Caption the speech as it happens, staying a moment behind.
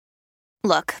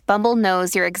Look, Bumble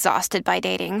knows you're exhausted by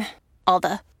dating. All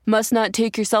the must not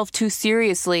take yourself too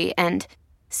seriously and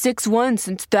 6'1"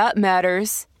 since that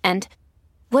matters. And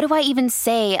what do I even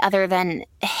say other than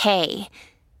hey?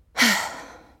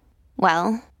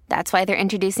 Well, that's why they're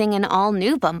introducing an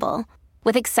all-new Bumble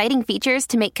with exciting features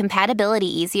to make compatibility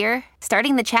easier,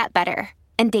 starting the chat better,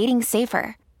 and dating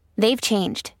safer. They've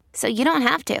changed, so you don't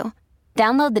have to.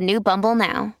 Download the new Bumble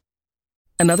now.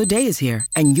 Another day is here,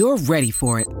 and you're ready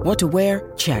for it. What to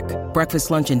wear? Check.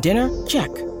 Breakfast, lunch, and dinner? Check.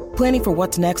 Planning for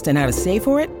what's next and how to save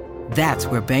for it? That's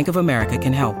where Bank of America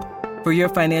can help. For your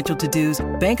financial to-dos,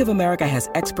 Bank of America has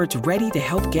experts ready to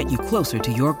help get you closer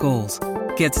to your goals.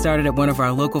 Get started at one of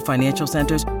our local financial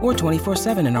centers or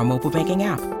 24/7 in our mobile banking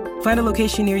app. Find a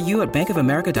location near you at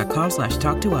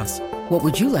bankofamerica.com/talktous. What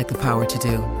would you like the power to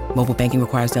do? Mobile banking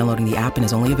requires downloading the app and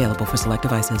is only available for select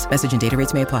devices. Message and data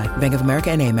rates may apply. Bank of America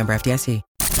N.A., member FDIC.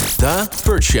 The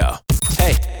Bert Show.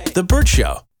 Hey, The Bert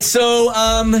Show. So,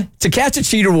 to catch a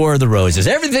cheater wore the roses.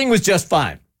 Everything was just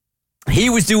fine.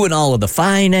 He was doing all of the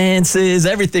finances.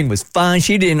 Everything was fine.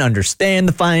 She didn't understand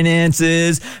the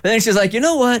finances. And then she's like, you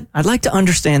know what? I'd like to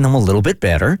understand them a little bit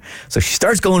better. So she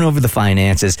starts going over the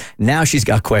finances. Now she's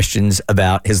got questions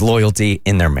about his loyalty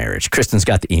in their marriage. Kristen's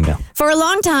got the email. For a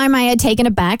long time, I had taken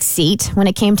a back seat when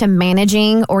it came to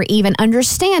managing or even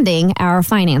understanding our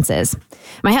finances.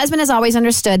 My husband has always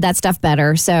understood that stuff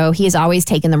better, so he has always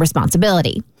taken the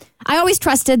responsibility. I always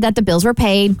trusted that the bills were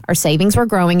paid, our savings were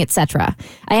growing, etc.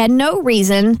 I had no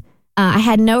reason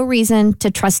to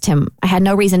trust him. I had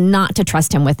no reason not to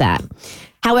trust him with that.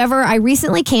 However, I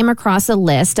recently came across a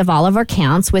list of all of our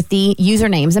accounts with the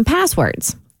usernames and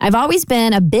passwords. I've always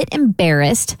been a bit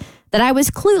embarrassed that I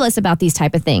was clueless about these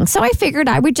type of things, so I figured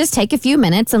I would just take a few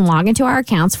minutes and log into our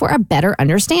accounts for a better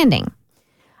understanding.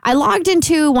 I logged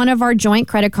into one of our joint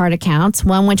credit card accounts,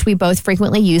 one which we both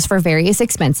frequently use for various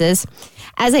expenses.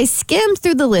 As I skimmed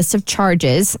through the list of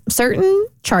charges, certain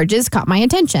charges caught my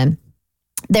attention.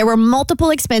 There were multiple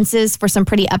expenses for some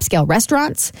pretty upscale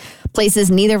restaurants,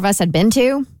 places neither of us had been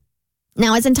to.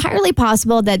 Now, it's entirely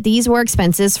possible that these were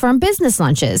expenses from business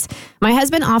lunches. My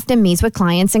husband often meets with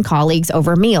clients and colleagues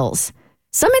over meals.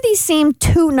 Some of these seem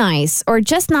too nice or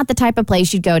just not the type of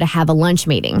place you'd go to have a lunch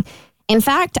meeting. In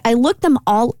fact, I looked them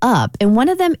all up, and one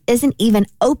of them isn't even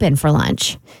open for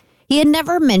lunch. He had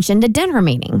never mentioned a dinner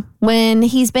meeting. When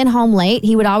he's been home late,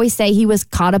 he would always say he was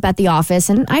caught up at the office,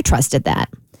 and I trusted that.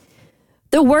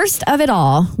 The worst of it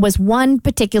all was one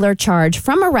particular charge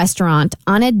from a restaurant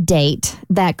on a date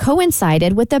that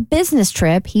coincided with a business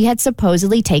trip he had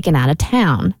supposedly taken out of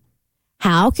town.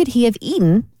 How could he have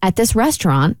eaten at this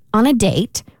restaurant on a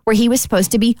date where he was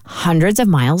supposed to be hundreds of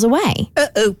miles away?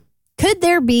 Could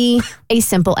there be a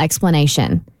simple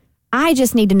explanation? I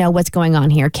just need to know what's going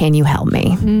on here. Can you help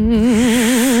me?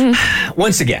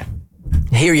 Once again,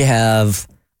 here you have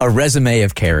a resume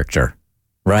of character,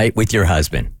 right, with your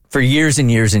husband. For years and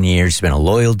years and years, you've been a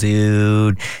loyal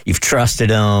dude. You've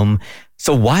trusted him.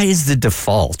 So why is the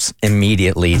default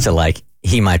immediately to like,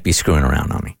 he might be screwing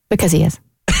around on me? Because he is.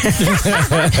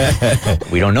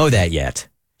 We don't know that yet.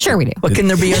 Sure we do. But can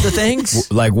there be other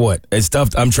things? Like what? It's tough.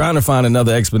 I'm trying to find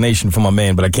another explanation for my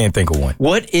man, but I can't think of one.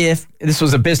 What if this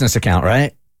was a business account,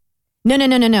 right? No.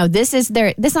 This is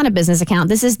not a business account.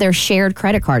 This is their shared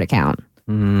credit card account.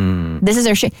 This is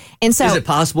their share. And so, is it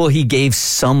possible he gave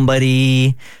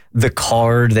somebody the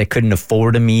card that couldn't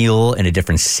afford a meal in a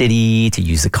different city to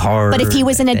use the card? But if he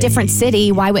was in a different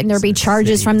city, why wouldn't there be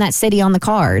charges from that city on the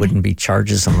card? Wouldn't be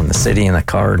charges on the city and the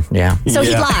card. Yeah. So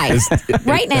he lies.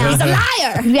 Right now. He's a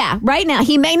liar. Yeah. Right now.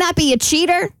 He may not be a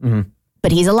cheater,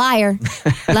 but he's a liar.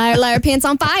 Liar, pants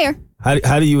on fire.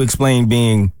 How do you explain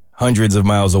being hundreds of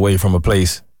miles away from a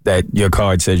place that your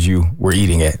card says you were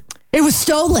eating at? It was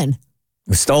stolen. It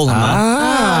was stolen, huh?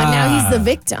 Now he's the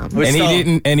victim.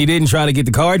 And he didn't try to get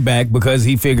the card back because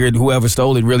he figured whoever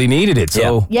stole it really needed it.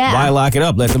 So why lock it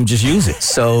up? Let them just use it.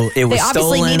 So it was stolen. They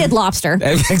obviously needed lobster.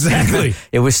 Exactly.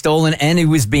 It was stolen and he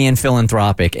was being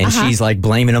philanthropic. And she's like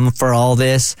blaming him for all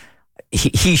this.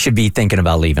 He should be thinking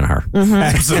about leaving her.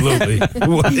 Absolutely.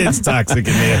 It's toxic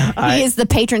in there. He is the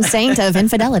patron saint of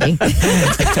infidelity.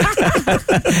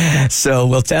 So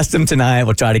we'll test him tonight.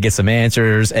 We'll try to get some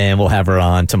answers, and we'll have her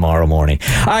on tomorrow morning.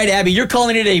 All right, Abby, you're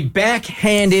calling it a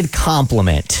backhanded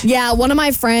compliment. Yeah, one of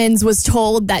my friends was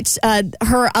told that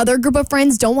her other group of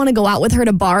friends don't want to go out with her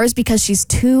to bars because she's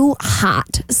too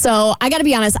hot. So I got to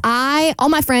be honest, all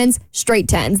my friends, straight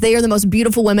 10s. They are the most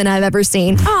beautiful women I've ever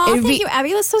seen. Oh, thank you,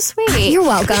 Abby. That's so sweet. sweet. You're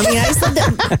welcome. I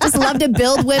just love to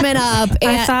build women up.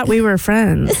 And I thought we were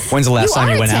friends. When's the last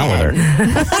time you went out with her?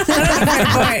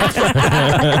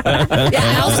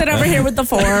 Yeah, I'll sit over here with the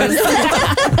 4s.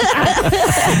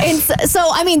 And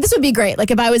so, this would be great.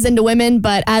 Like if I was into women,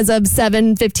 but as of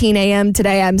 7:15 a.m.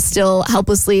 today, I'm still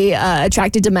helplessly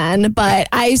attracted to men. But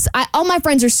all my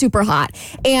friends are super hot.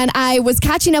 And I was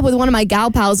catching up with one of my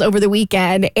gal pals over the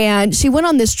weekend, and she went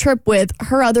on this trip with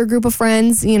her other group of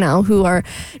friends, who are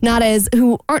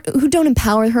who don't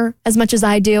empower her as much as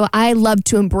I do. I love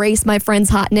to embrace my friends'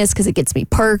 hotness because it gets me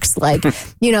perks like,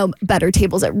 better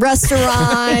tables at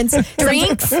restaurants.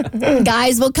 Drinks.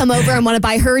 Guys will come over and want to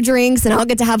buy her drinks, and I'll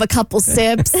get to have a couple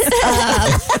sips.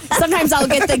 Sometimes I'll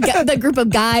get the group of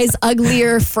guys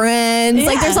uglier friends. Yeah.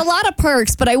 Like there's a lot of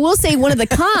perks, but I will say one of the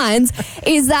cons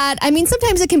is that,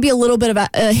 sometimes it can be a little bit of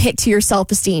a hit to your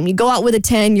self-esteem. You go out with a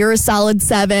 10, you're a solid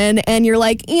 7, and you're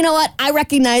like, you know what? I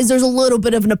recognize there's a little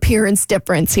bit of an appearance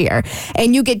difference here,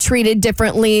 and you get treated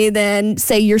differently than,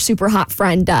 say, your super hot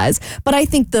friend does. But I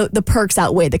think the perks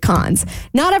outweigh the cons.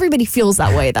 Not everybody feels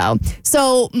that way, though.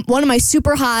 So one of my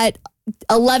super hot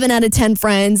 11 out of 10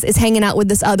 friends is hanging out with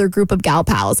this other group of gal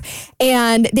pals.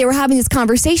 And they were having this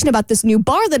conversation about this new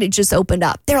bar that had just opened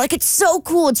up. They're like, it's so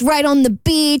cool. It's right on the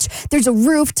beach. There's a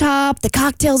rooftop. The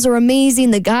cocktails are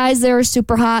amazing. The guys there are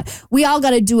super hot. We all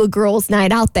got to do a girls'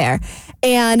 night out there.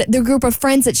 And the group of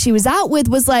friends that she was out with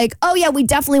was like, oh yeah, we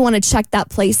definitely want to check that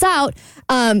place out.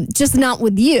 Just not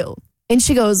with you. And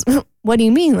she goes, what do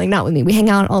you mean? Like, not with me? We hang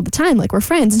out all the time. Like, we're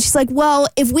friends. And she's like, well,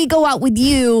 if we go out with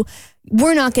you,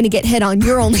 we're not going to get hit on.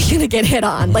 You're only going to get hit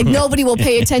on. Like, nobody will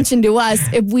pay attention to us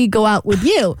if we go out with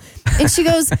you. And she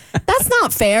goes, that's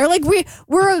not fair. Like,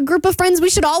 we're a group of friends. We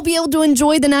should all be able to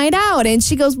enjoy the night out. And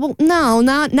she goes, well, no,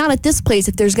 not at this place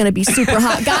if there's going to be super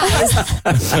hot guys.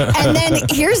 And then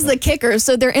here's the kicker.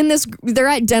 So they're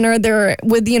at dinner. They're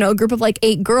with, a group of like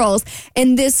 8 girls.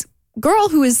 And this girl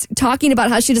who is talking about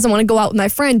how she doesn't want to go out with my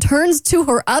friend turns to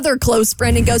her other close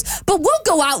friend and goes, but we'll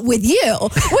go out with you,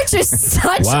 which is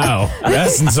such wow,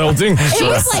 that's insulting. She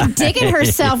was like digging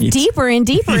herself deeper and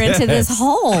deeper into this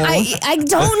hole. I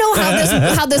don't know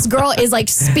how this girl is like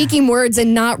speaking words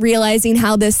and not realizing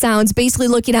how this sounds, basically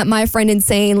looking at my friend and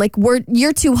saying like,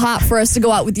 you're too hot for us to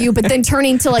go out with you, but then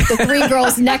turning to like the 3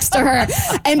 girls next to her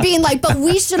and being like, but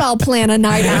we should all plan a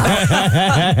night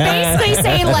out. Basically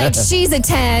saying like, she's a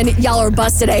 10, y'all are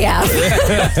busted AF.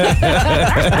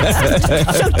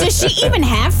 So does she even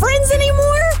have friends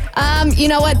anymore? You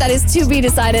know what? That is to be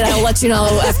decided. I'll let you know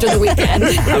after the weekend.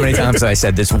 How many times have I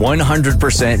said this?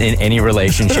 100% in any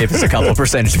relationship is a couple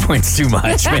percentage points too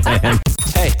much, man.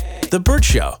 Hey, The Bert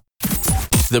Show.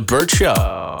 The Bert Show.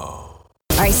 All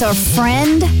right, so a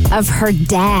friend of her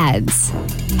dad's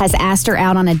has asked her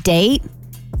out on a date.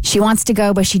 She wants to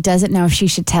go, but she doesn't know if she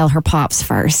should tell her pops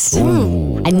first.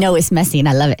 Ooh. I know it's messy, and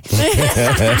I love it.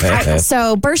 Right,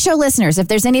 so, Bert Show listeners, if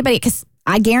there's anybody, because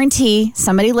I guarantee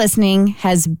somebody listening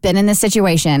has been in this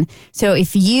situation. So,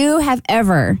 if you have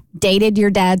ever dated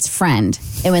your dad's friend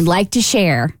and would like to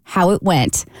share how it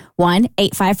went,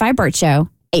 1-855-BERT-SHOW,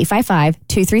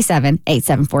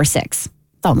 855-237-8746.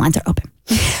 Phone lines are open.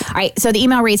 All right, so the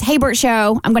email reads, hey, Bert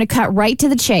Show, I'm going to cut right to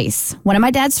the chase. One of my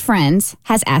dad's friends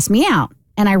has asked me out.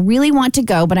 And I really want to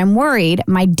go, but I'm worried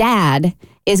my dad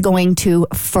is going to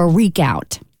freak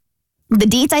out. The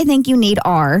deets I think you need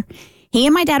are, he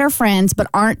and my dad are friends, but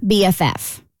aren't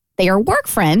BFF. They are work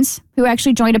friends who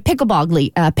actually joined a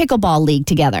pickleball league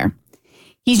together.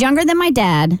 He's younger than my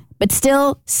dad, but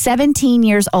still 17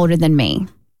 years older than me.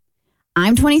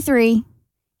 I'm 23.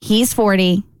 He's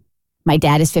 40. My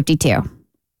dad is 52.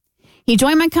 He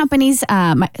joined my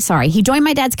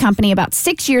dad's company about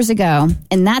 6 years ago,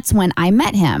 and that's when I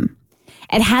met him.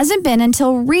 It hasn't been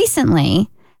until recently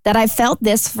that I felt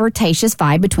this flirtatious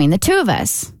vibe between the two of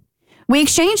us. We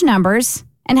exchanged numbers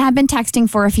and have been texting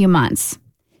for a few months.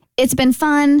 It's been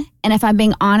fun, and if I'm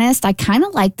being honest, I kind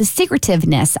of like the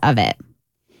secretiveness of it.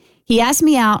 He asked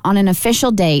me out on an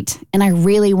official date, and I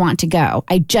really want to go.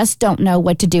 I just don't know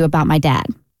what to do about my dad.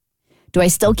 Do I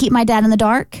still keep my dad in the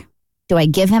dark? Do I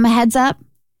give him a heads up?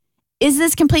 Is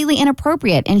this completely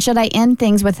inappropriate? And should I end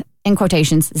things with, in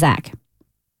quotations, Zach?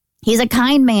 He's a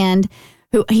kind man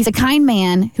who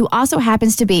also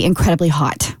happens to be incredibly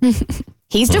hot.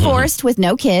 He's divorced with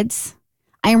no kids.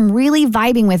 I am really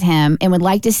vibing with him and would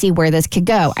like to see where this could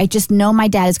go. I just know my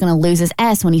dad is going to lose his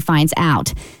S when he finds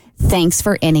out. Thanks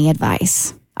for any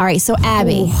advice. All right, so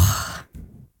Abby,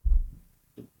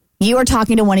 you are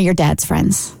talking to one of your dad's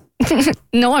friends.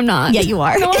 No, I'm not. Yeah, you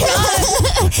are. No, I'm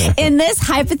not. In this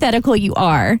hypothetical,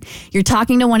 you're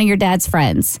talking to one of your dad's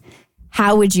friends.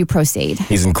 How would you proceed?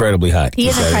 He's incredibly hot. He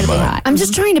is incredibly hot. I'm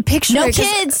just trying to picture no it,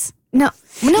 kids. No,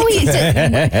 yeah,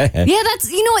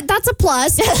 that's, you know what, that's a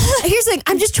plus. Here's the thing,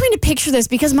 I'm just trying to picture this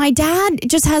because my dad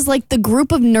just has like the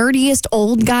group of nerdiest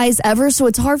old guys ever, so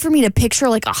it's hard for me to picture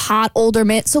like a hot older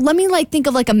man. So let me like think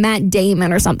of like a Matt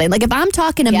Damon or something. Like if I'm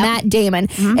talking to Matt Damon,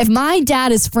 if my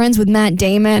dad is friends with Matt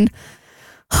Damon,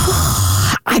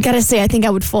 I gotta say, I think I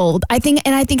would fold. I think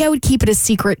I would keep it a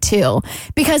secret too,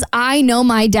 because I know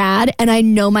my dad, and I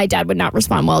know my dad would not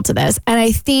respond well to this. And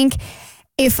I think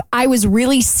if I was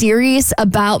really serious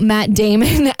about Matt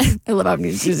Damon, I love how I'm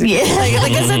using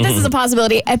like I said, this is a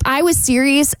possibility. If I was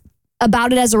serious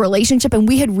about it as a relationship and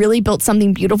we had really built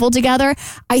something beautiful together,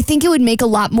 I think it would make a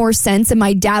lot more sense and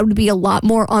my dad would be a lot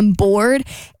more on board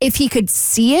if he could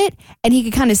see it and he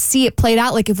could kind of see it played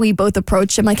out. Like if we both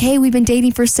approached him like, hey, we've been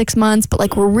dating for 6 months, but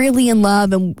like we're really in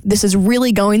love and this is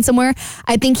really going somewhere.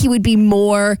 I think he would be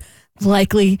more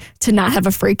likely to not have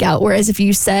a freak out. Whereas if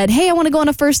you said, hey, I want to go on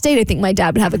a first date, I think my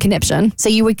dad would have a conniption. So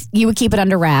you would keep it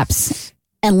under wraps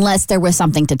unless there was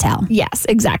something to tell. Yes,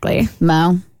 exactly.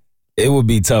 Mo? It would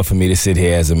be tough for me to sit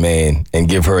here as a man and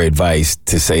give her advice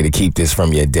to say to keep this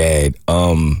from your dad.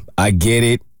 I get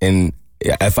it. And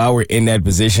if I were in that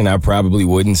position, I probably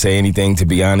wouldn't say anything, to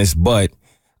be honest. But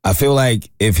I feel like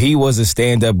if he was a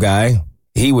stand-up guy,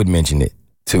 he would mention it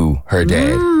to her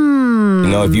dad. You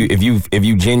know, if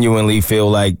you genuinely feel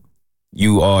like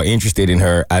you are interested in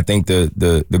her, I think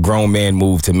the grown man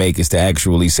move to make is to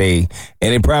actually say,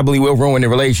 and it probably will ruin the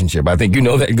relationship. I think you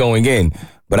know that going in.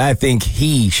 But I think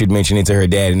he should mention it to her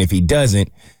dad. And if he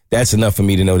doesn't, that's enough for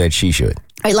me to know that she should.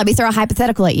 All right, let me throw a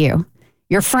hypothetical at you.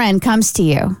 Your friend comes to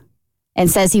you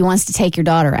and says he wants to take your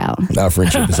daughter out. Our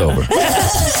friendship is over. You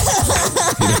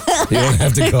don't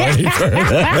have to go any further.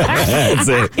 That's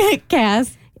it.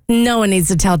 Cass. No one needs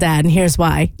to tell dad, and here's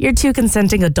why. You're two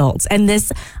consenting adults. And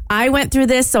I went through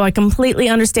this, so I completely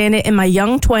understand it in my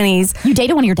young 20s. You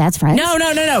dated one of your dad's friends?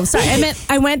 No. Sorry,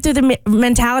 I went through the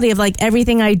mentality of like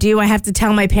everything I do, I have to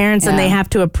tell my parents and they have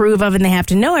to approve of and they have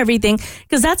to know everything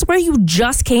because that's where you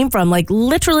just came from. Like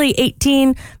literally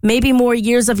 18, maybe more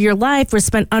years of your life were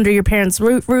spent under your parents'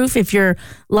 roof if you're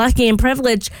lucky and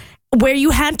privileged, where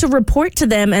you had to report to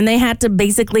them and they had to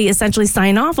basically essentially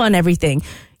sign off on everything.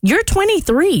 You're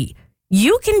 23.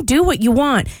 You can do what you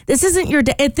want. This isn't your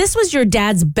if this was your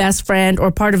dad's best friend or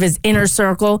part of his inner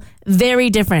circle, very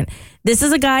different. This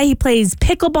is a guy he plays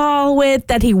pickleball with,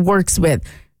 that he works with.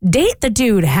 Date the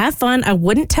dude, have fun. I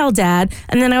wouldn't tell dad.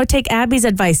 And then I would take Abby's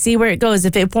advice, see where it goes.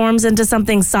 If it forms into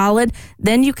something solid,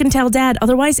 then you can tell dad.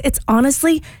 Otherwise, it's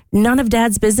honestly none of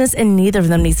dad's business and neither of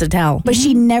them needs to tell. But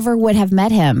she never would have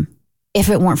met him if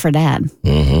it weren't for dad.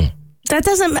 Mm-hmm. That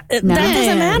doesn't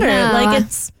matter. No. Like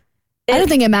I don't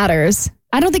think it matters.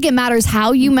 I don't think it matters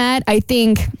how you met. I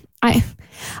think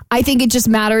it just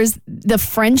matters the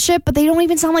friendship, but they don't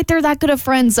even sound like they're that good of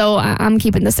friends, so I'm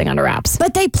keeping this thing under wraps.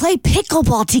 But they play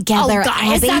pickleball together. Oh,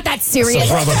 God, it's not that serious.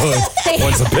 It's a brotherhood.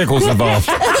 Once the pickle's involved.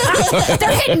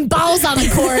 They're hitting balls on the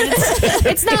court.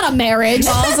 It's not a marriage.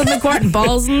 Balls in the court and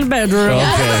balls in the bedroom. Okay, all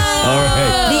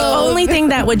right. The only thing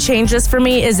that would change this for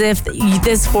me is if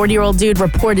this 40-year-old dude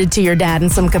reported to your dad in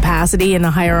some capacity in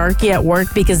a hierarchy at work,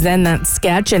 because then that's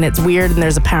sketch and it's weird and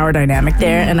there's a power dynamic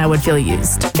there and I would feel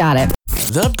used. Got it.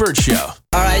 The Burt Show.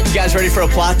 All right, you guys ready for a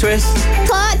plot twist?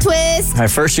 Plot twist. All right,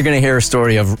 first you're going to hear a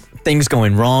story of things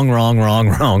going wrong,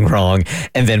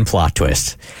 and then plot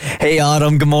twist. Hey,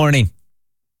 Autumn, good morning.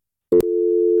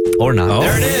 Or not. Oh.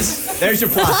 There it is. There's your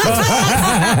plot twist.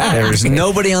 There's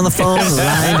nobody on the phone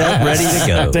lined up, ready to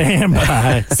go. Damn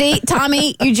right. See,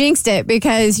 Tommy, you jinxed it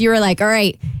because you were like, all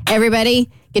right, everybody,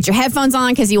 get your headphones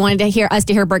on because you wanted to hear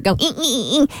Burt go,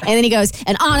 and then he goes,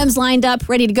 and Autumn's lined up,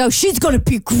 ready to go. She's going to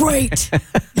be great.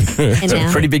 It's a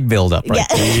pretty big build-up right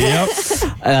there.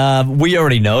 Yep. We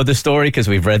already know the story because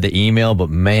we've read the email,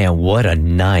 but man, what a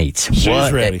night.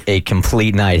 What a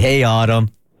complete night. Hey,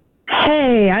 Autumn.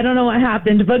 Hey, I don't know what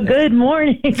happened, but good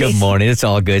morning. Good morning. It's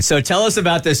all good. So tell us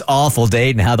about this awful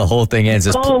date and how the whole thing ends.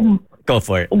 Go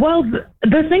for it. Well,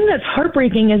 the thing that's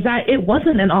heartbreaking is that it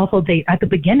wasn't an awful date at the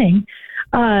beginning.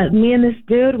 Me and this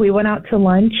dude, we went out to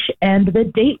lunch, and the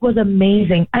date was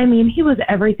amazing. I mean, he was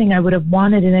everything I would have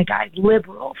wanted in a guy.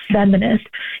 Liberal, feminist.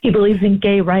 He believes in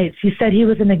gay rights. He said he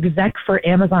was an exec for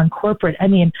Amazon corporate. I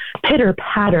mean, pitter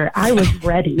patter. I was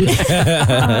ready.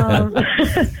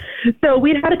 So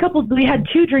we had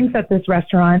 2 drinks at this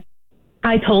restaurant.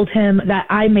 I told him that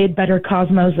I made better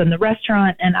Cosmos than the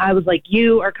restaurant, and I was like,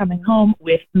 you are coming home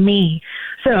with me.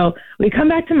 So we come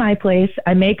back to my place.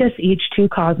 I make us each 2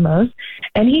 Cosmos,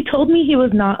 and he told me he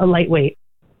was not a lightweight.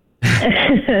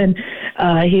 And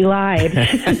he lied.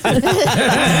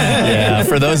 Yeah,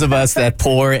 for those of us that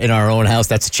pour in our own house,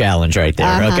 that's a challenge right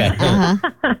there. Okay.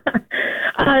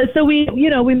 So we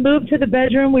moved to the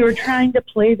bedroom. We were trying to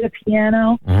play the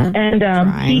piano, and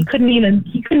he couldn't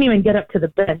even get up to the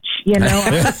bench. You know,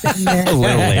 I was sitting there.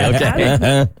 Literally,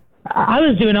 okay. I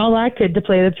was doing all I could to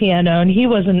play the piano, and he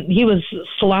wasn't. He was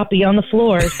sloppy on the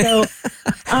floor. So,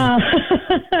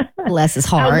 Bless his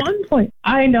heart. At one point,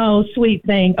 I know, sweet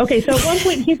thing. Okay, so at one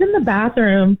point, he's in the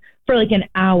bathroom for like an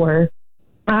hour.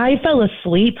 I fell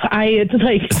asleep. I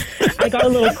got a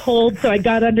little cold, so I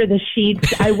got under the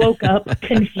sheets. I woke up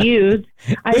confused.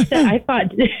 I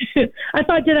thought,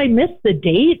 did I miss the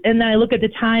date? And then I look at the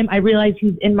time. I realized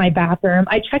he's in my bathroom.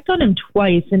 I checked on him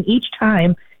twice, and each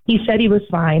time he said he was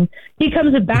fine. He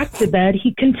comes back to bed.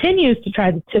 He continues to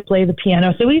try to play the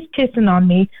piano. So he's kissing on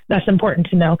me. That's important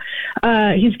to know.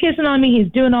 He's kissing on me.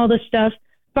 He's doing all this stuff.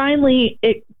 Finally,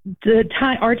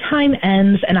 our time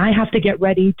ends, and I have to get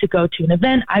ready to go to an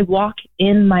event. I walk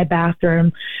in my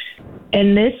bathroom,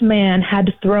 and this man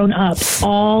had thrown up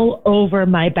all over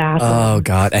my bathroom. Oh,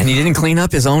 God. And he didn't clean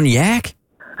up his own yak?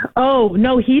 Oh,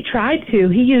 no, he tried to.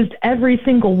 He used every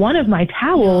single one of my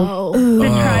towels to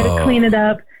try to clean it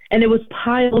up, and it was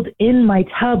piled in my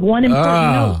tub. One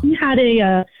important note, he had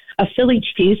a Philly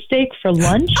cheesesteak for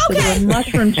lunch. Okay. So there were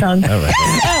mushroom chunks. All right.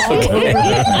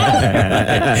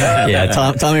 Yeah,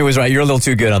 Tommy was right. You're a little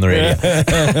too good on the radio.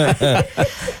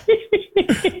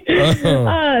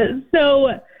 So,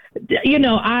 you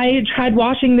know, I tried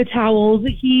washing the towels.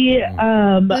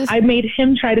 I made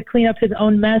him try to clean up his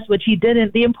own mess, which he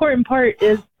didn't. The important part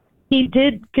is he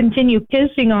did continue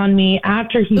kissing on me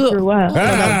after he threw up.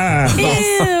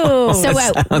 Ew. So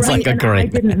sounds like a great. I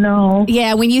didn't know.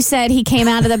 Yeah, when you said he came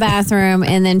out of the bathroom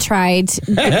and then tried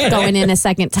going in a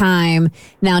second time,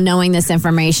 now knowing this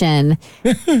information,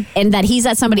 and that he's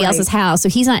at somebody else's house, so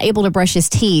he's not able to brush his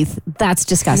teeth, that's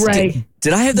disgusting. Right.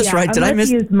 Did I have this right? Did I miss?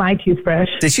 Use my toothbrush.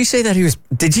 Did she say that he was?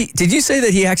 Did you say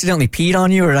that he accidentally peed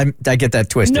on you, or did I get that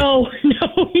twisted? No,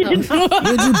 he did not.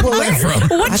 Where'd you pull that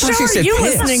from? What show are you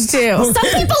listening to? Some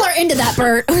people are into that,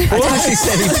 Bert. I thought she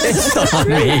said he pissed on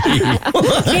me.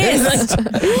 Kissed.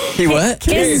 He what?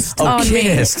 Kissed Oh, on me.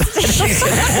 kissed. She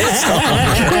said pissed on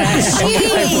me.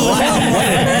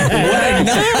 What a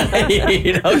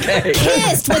night. Okay.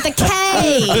 Kissed with a K.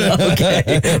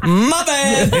 Okay. My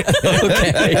bad.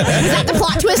 Okay. Is that the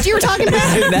plot twist you were talking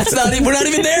about? We're not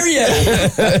even there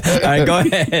yet. All right, go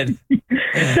ahead.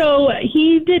 So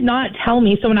he did not tell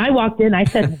me. So when I walked in, I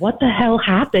said, "What the hell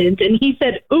happened?" And he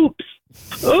said, "Oops."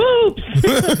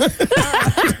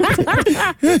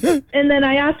 And then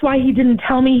I asked why he didn't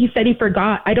tell me. He said he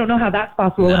forgot. I don't know how that's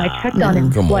possible. When I checked on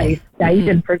him twice, he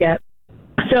didn't forget.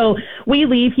 So we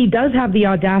leave. He does have the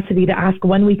audacity to ask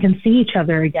when we can see each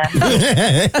other again.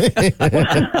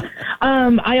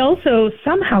 I also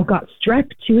somehow got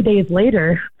strep 2 days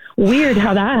later. Weird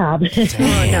how that happened.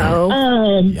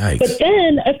 Oh, no. But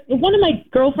then one of my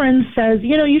girlfriends says,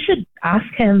 you know, you should ask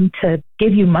him to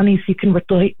give you money so you can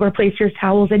replace your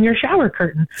towels and your shower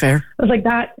curtain. Fair. I was like,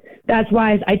 that's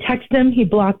wise. I texted him. He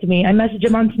blocked me. I messaged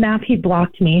him on Snap. He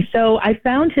blocked me. So I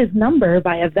found his number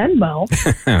via Venmo,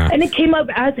 and it came up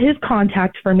as his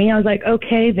contact for me. I was like,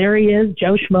 okay, there he is,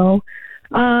 Joe Schmo.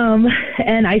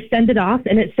 And I send it off,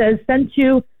 and it says, sent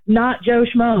to not Joe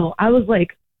Schmo. I was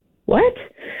like, what?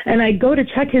 And I go to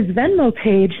check his Venmo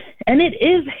page, and it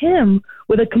is him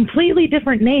with a completely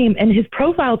different name, and his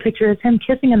profile picture is him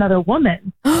kissing another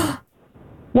woman.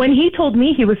 When he told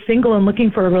me he was single and looking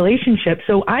for a relationship,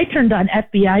 so I turned on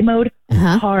FBI mode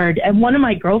hard. And one of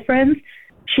my girlfriends,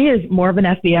 she is more of an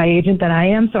FBI agent than I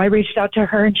am, so I reached out to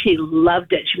her, and she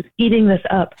loved it. She was eating this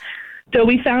up. So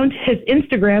we found his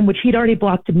Instagram, which he'd already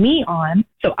blocked me on,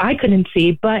 so I couldn't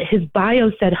see, but his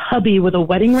bio said hubby with a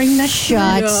wedding ring next to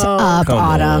it. Shut up,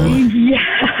 Autumn.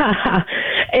 Yeah.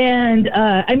 And,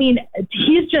 I mean,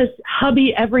 he's just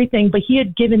hubby everything, but he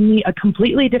had given me a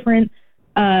completely different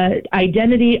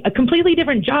identity, a completely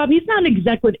different job. He's not an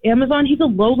exec with Amazon. He's a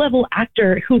low-level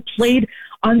actor who played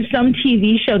on some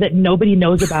TV show that nobody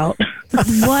knows about.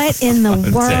 What in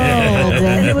the world?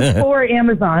 And it was for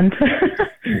Amazon.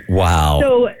 Wow.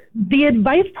 So the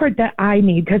advice part that I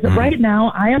need, because right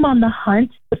now I am on the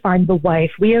hunt to find the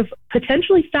wife. We have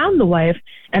potentially found the wife,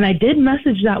 and I did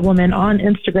message that woman on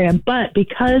Instagram, but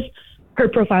because her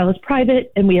profile is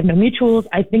private and we have no mutuals,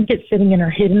 I think it's sitting in her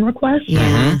hidden request.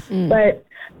 Yeah. But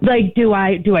like, do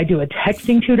I do a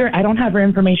texting tutor? I don't have her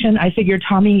information. I figure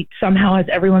Tommy somehow has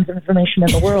everyone's information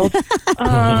in the world.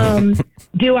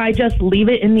 Do I just leave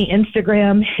it in the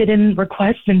Instagram hidden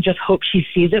request and just hope she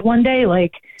sees it one day?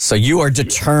 Like, so you are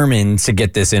determined to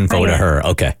get this info to her.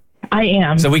 Okay. I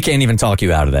am. So we can't even talk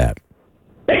you out of that.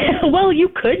 Well, you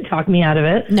could talk me out of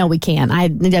it. No, we can't.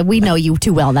 We know you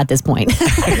too well at this point.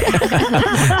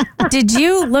 Did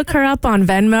you look her up on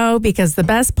Venmo? Because the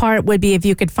best part would be if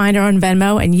you could find her on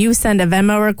Venmo and you send a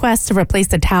Venmo request to replace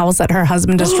the towels that her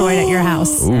husband destroyed at your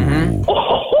house. Ooh.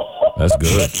 That's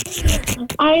good.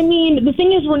 I mean, the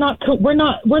thing is, we're like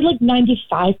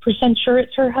 95% sure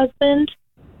it's her husband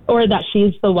or that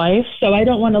she's the wife. So I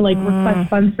don't want to like request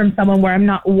funds from someone where I'm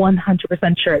not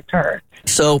 100% sure it's her.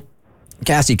 So,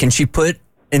 Cassie, can she put,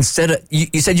 instead of,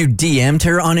 you said you DM'd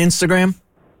her on Instagram?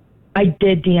 I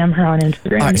did DM her on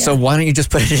Instagram. All right, so why don't you just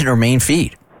put it in her main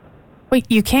feed? Wait,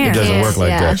 you can't. It doesn't work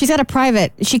like that. She's got a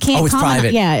private. She can't Oh, it's comment.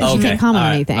 private. Yeah, she Okay. can't comment All on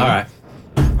right. anything. All right.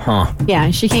 Huh.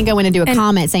 Yeah, she can't go in and do a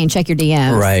comment saying check your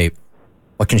DMs. Right.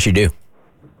 What can she do?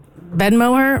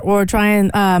 Venmo her or try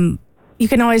and, you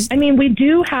can always. I mean, we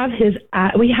do have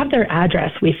we have their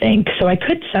address, we think, so I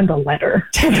could send a letter.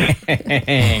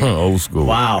 Old school.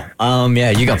 Wow.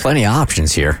 Yeah, you got plenty of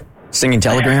options here. Singing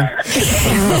telegram?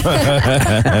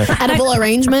 Edible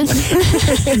arrangement.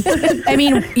 I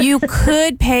mean, you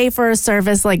could pay for a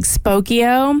service like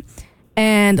Spokio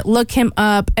and look him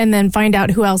up and then find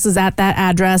out who else is at that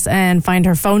address and find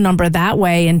her phone number that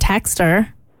way and text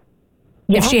her.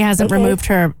 If she hasn't removed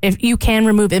if you can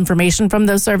remove information from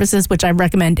those services, which I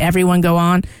recommend everyone go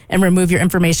on and remove your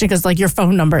information because like your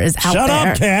phone number is out Shut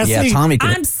there. up, Cassie. Yeah, Tommy can.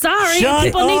 I'm sorry. Shut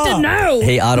People need to up. know.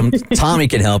 Hey, Autumn, Tommy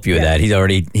can help you with that. He's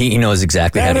already, he knows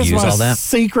exactly how That to is use my all that.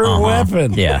 secret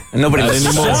weapon. Yeah. And nobody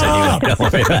listens to this anyway. Don't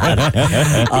worry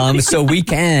about it. So we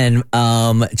can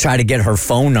try to get her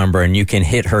phone number and you can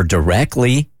hit her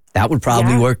directly. That would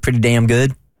probably work pretty damn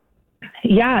good.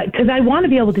 Yeah, because I want to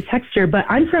be able to text her, but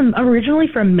I'm originally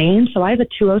from Maine, so I have a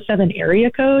 207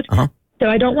 area code. So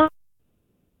I don't want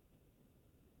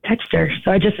to text her.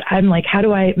 So I'm like, how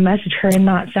do I message her and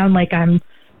not sound like I'm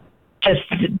just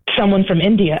someone from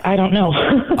India? I don't know.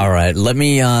 All right.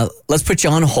 Let's put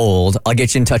you on hold. I'll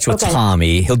get you in touch with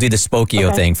Tommy. He'll do the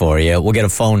Spokio thing for you. We'll get a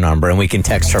phone number and we can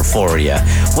text her for you.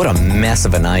 What a mess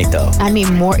of a night, though. I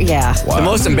mean, more, yeah. Wow. The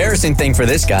most embarrassing thing for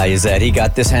this guy is that he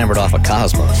got this hammered off of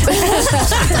Cosmos.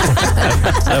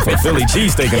 That's a Philly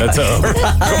cheesesteak in a tub. Come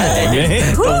on,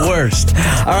 man. The worst.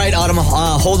 All right, Autumn,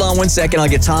 hold on 1 second. I'll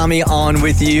get Tommy on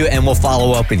with you and we'll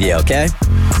follow up with you, okay?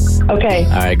 Okay.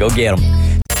 All right, go get him.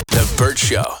 The Burt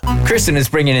Show. Kristen is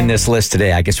bringing in this list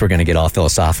today. I guess we're going to get all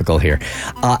philosophical here.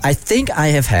 I think I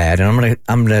have had, and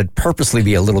I'm going to purposely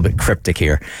be a little bit cryptic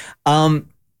here, an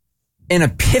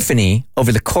epiphany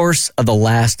over the course of the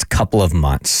last couple of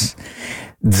months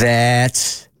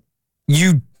that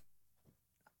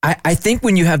I think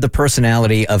when you have the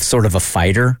personality of sort of a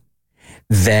fighter,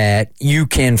 that you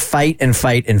can fight and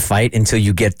fight and fight until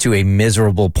you get to a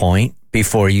miserable point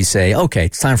before you say, okay,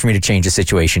 it's time for me to change the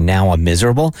situation. Now I'm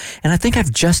miserable. And I think I've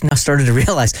just now started to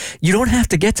realize you don't have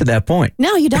to get to that point.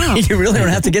 No, you don't. You really don't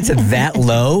have to get to that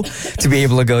low to be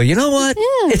able to go, you know what?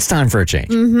 Yeah. It's time for a change.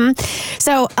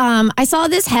 So I saw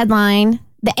this headline,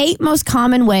 the 8 most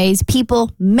common ways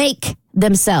people make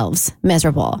themselves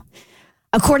miserable,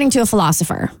 according to a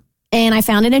philosopher. And I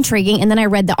found it intriguing. And then I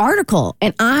read the article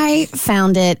and I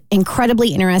found it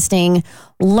incredibly interesting,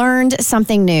 learned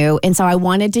something new. And so I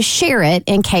wanted to share it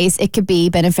in case it could be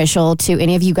beneficial to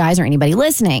any of you guys or anybody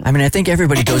listening. I mean, I think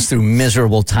everybody goes through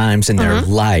miserable times in their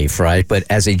life, right? But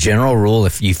as a general rule,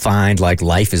 if you find like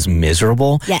life is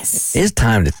miserable, yes, it's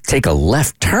time to take a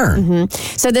left turn.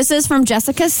 So this is from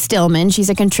Jessica Stillman. She's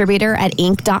a contributor at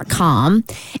Inc.com.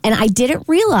 And I didn't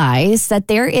realize that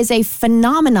there is a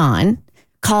phenomenon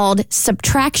called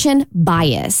subtraction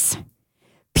bias.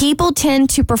 People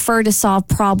tend to prefer to solve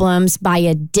problems by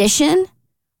addition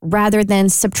rather than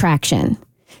subtraction.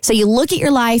 So you look at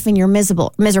your life and you're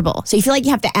miserable. So you feel like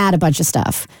you have to add a bunch of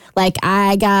stuff. Like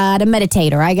I got to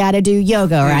meditate, or I got to do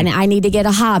yoga, or I need to get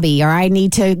a hobby, or I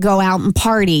need to go out and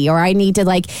party, or I need to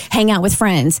like hang out with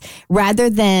friends,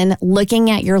 rather than looking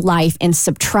at your life and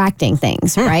subtracting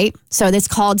things, right? So that's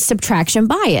called subtraction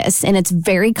bias, and it's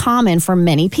very common for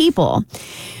many people.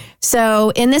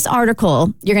 So in this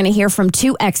article, you're going to hear from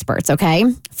 2 experts, okay?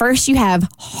 First, you have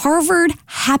Harvard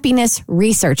happiness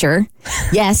researcher.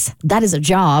 Yes, that is a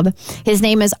job. His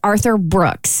name is Arthur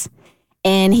Brooks.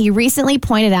 And he recently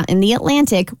pointed out in The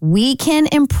Atlantic, we can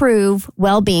improve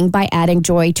well-being by adding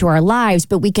joy to our lives,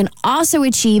 but we can also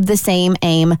achieve the same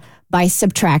aim by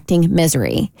subtracting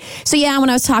misery. So yeah, when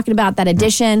I was talking about that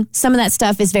addition, some of that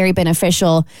stuff is very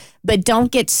beneficial, but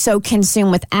don't get so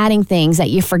consumed with adding things that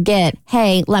you forget,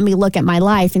 hey, let me look at my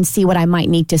life and see what I might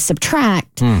need to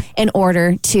subtract in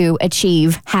order to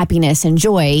achieve happiness and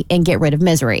joy and get rid of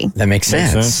misery. That makes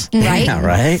sense. Right? Yeah,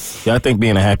 right? Yeah, I think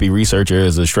being a happy researcher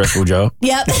is a stressful job.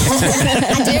 Yep.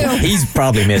 I do. He's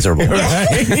probably miserable.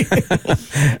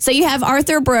 So you have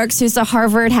Arthur Brooks, who's the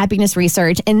Harvard happiness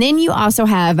research, and then you also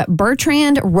have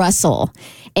Bertrand Russell,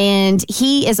 and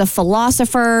he is a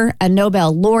philosopher, a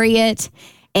Nobel laureate,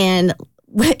 and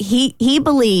he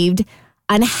believed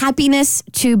unhappiness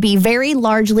to be very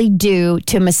largely due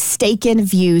to mistaken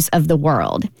views of the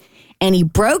world. And he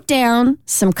broke down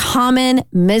some common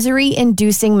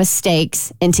misery-inducing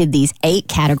mistakes into these 8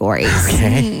 categories.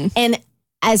 Okay. And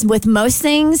as with most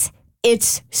things,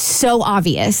 it's so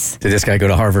obvious. Did this guy go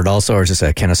to Harvard also, or is this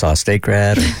a Kennesaw State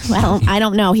grad? Well, I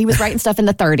don't know. He was writing stuff in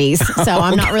the 30s, so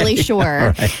I'm not really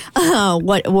sure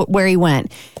where he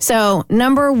went. So,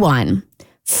 number 1,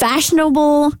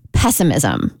 fashionable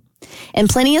pessimism. In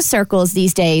plenty of circles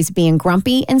these days, being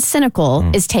grumpy and cynical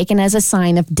is taken as a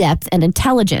sign of depth and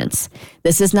intelligence.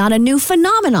 This is not a new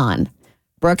phenomenon.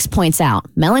 Brooks points out,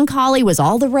 melancholy was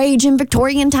all the rage in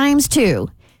Victorian times, too.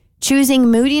 Choosing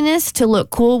moodiness to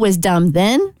look cool was dumb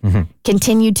then,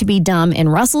 continued to be dumb in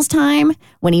Russell's time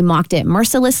when he mocked it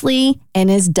mercilessly,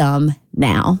 and is dumb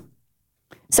now.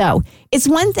 So it's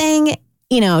one thing,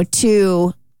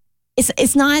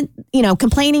 it's not,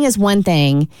 complaining is one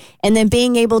thing, and then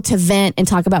being able to vent and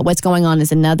talk about what's going on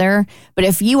is another. But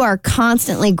if you are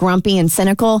constantly grumpy and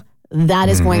cynical, that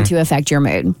is going to affect your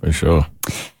mood. For sure.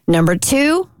 Number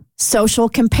 2, social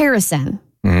comparison.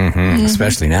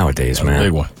 Especially nowadays, man.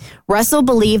 Big one. Russell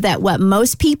believed that what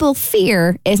most people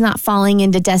fear is not falling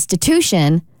into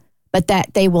destitution, but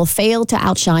that they will fail to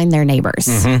outshine their neighbors.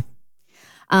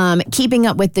 Keeping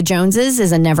up with the Joneses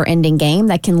is a never-ending game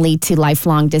that can lead to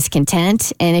lifelong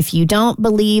discontent. And if you don't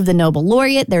believe the Nobel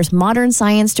laureate, there's modern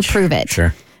science to prove it.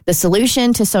 Sure. The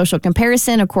solution to social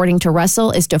comparison, according to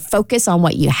Russell, is to focus on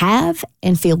what you have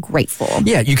and feel grateful.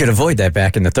 Yeah, you could avoid that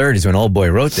back in the 30s when old boy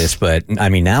wrote this, but I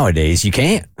mean, nowadays you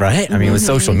can't, right? I mean, with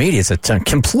social media, it's a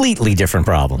completely different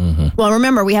problem. Well,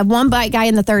 remember, we have one guy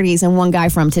in the 30s and one guy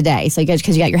from today. So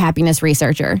because you got your happiness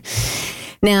researcher.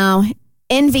 Now,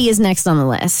 envy is next on the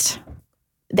list.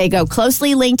 They go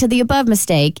closely linked to the above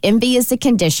mistake. Envy is the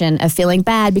condition of feeling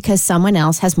bad because someone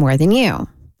else has more than you.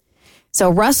 So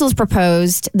Russell's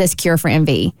proposed this cure for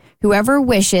envy. Whoever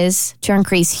wishes to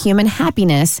increase human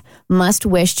happiness must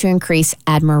wish to increase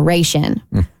admiration.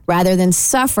 Rather than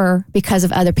suffer because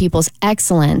of other people's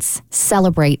excellence,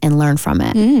 celebrate and learn from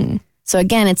it. So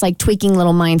again, it's like tweaking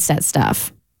little mindset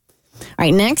stuff. All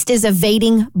right, next is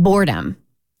evading boredom.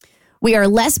 We are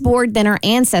less bored than our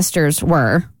ancestors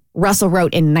were, Russell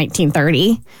wrote in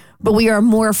 1930, but we are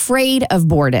more afraid of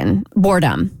boredom.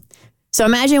 So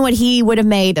imagine what he would have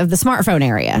made of the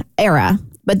smartphone era.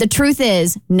 But the truth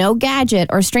is, no gadget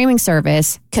or streaming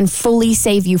service can fully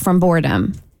save you from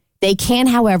boredom. They can,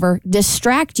 however,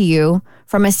 distract you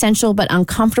from essential but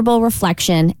uncomfortable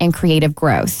reflection and creative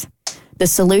growth. The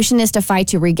solution is to fight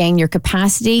to regain your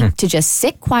capacity to just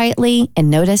sit quietly and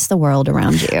notice the world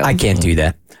around you. I can't do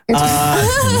that.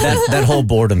 That whole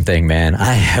boredom thing, man.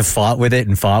 I have fought with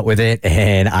it,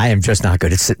 and I am just not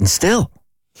good at sitting still.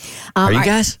 Are you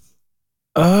guys?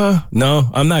 No,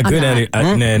 I'm not good at it.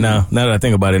 No, now that I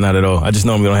think about it, not at all. I just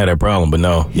normally don't have that problem, but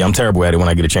no. Yeah, I'm terrible at it when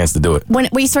I get a chance to do it. When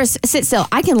you sort of sit still,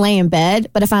 I can lay in bed,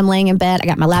 but if I'm laying in bed, I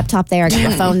got my laptop there, I got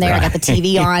my phone there, I got the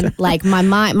TV on. Like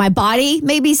my body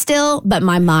may be still, but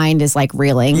my mind is like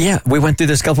reeling. Yeah, we went through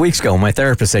this a couple weeks ago. My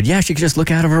therapist said, she could just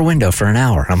look out of her window for an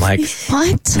hour. I'm like,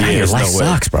 what? Yeah, your life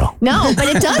sucks, bro. No,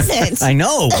 but it doesn't. I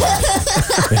know.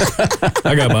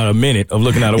 I got about a minute of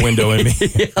looking out a window in me.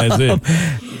 That's it.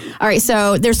 All right,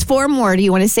 so there's 4 more. Do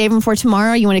you want to save them for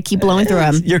tomorrow? Or you want to keep blowing through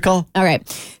them? Your call. All right.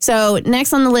 So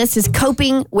next on the list is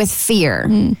coping with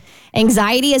fear.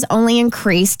 Anxiety has only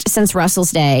increased since Russell's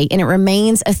day, and it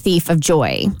remains a thief of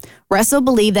joy. Russell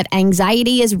believed that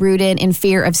anxiety is rooted in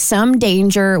fear of some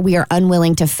danger we are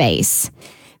unwilling to face.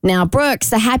 Now,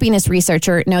 Brooks, the happiness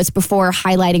researcher, notes before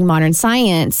highlighting modern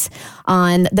science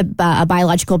on the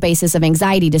biological basis of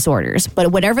anxiety disorders.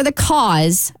 But whatever the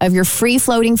cause of your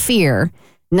free-floating fear,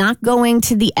 not going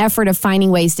to the effort of finding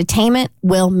ways to tame it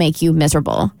will make you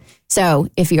miserable. So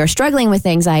if you are struggling with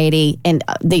anxiety, and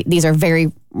these are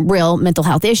very real mental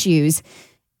health issues,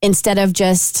 instead of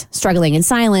just struggling in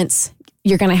silence,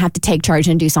 you're going to have to take charge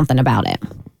and do something about it.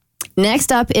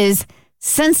 Next up is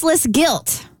senseless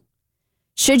guilt.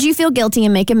 Should you feel guilty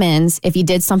and make amends if you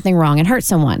did something wrong and hurt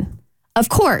someone? Of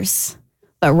course.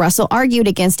 But Russell argued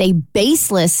against a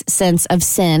baseless sense of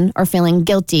sin or feeling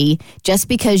guilty just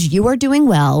because you are doing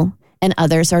well and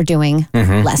others are doing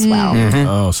less well.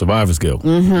 Oh, survivor's guilt.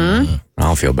 I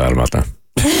don't feel bad about that.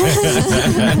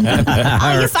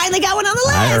 Oh, you finally got one on the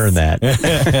list. I heard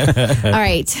that. All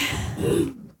right.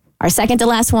 Our second to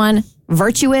last one,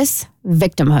 virtuous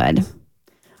victimhood.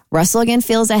 Russell again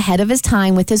feels ahead of his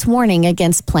time with his warning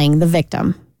against playing the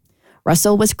victim.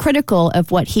 Russell was critical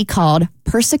of what he called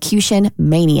persecution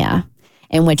mania,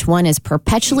 in which one is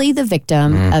perpetually the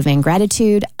victim of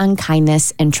ingratitude,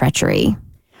 unkindness, and treachery.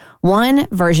 One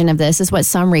version of this is what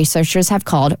some researchers have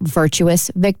called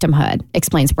virtuous victimhood,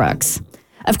 explains Brooks.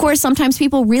 Of course, sometimes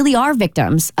people really are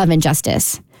victims of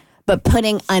injustice, but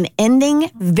putting unending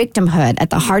victimhood at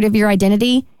the heart of your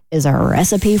identity is a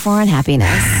recipe for unhappiness.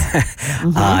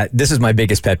 This is my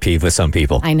biggest pet peeve with some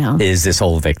people. I know. Is this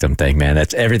whole victim thing, man.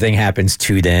 That's everything happens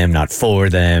to them, not for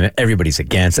them. Everybody's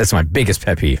against. That's my biggest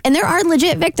pet peeve. And there are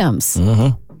legit victims.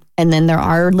 And then there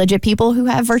are legit people who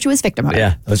have virtuous victimhood.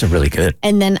 Yeah, those are really good.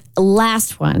 And then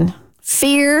last one,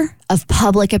 fear of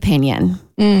public opinion.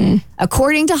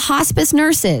 According to hospice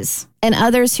nurses and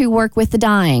others who work with the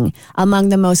dying, among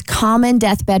the most common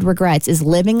deathbed regrets is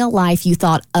living a life you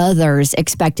thought others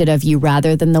expected of you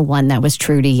rather than the one that was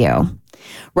true to you.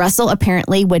 Russell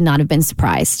apparently would not have been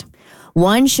surprised.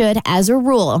 One should, as a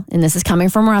rule, and this is coming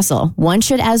from Russell, one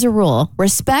should, as a rule,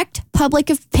 respect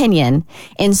public opinion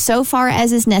insofar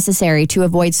as is necessary to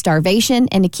avoid starvation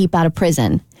and to keep out of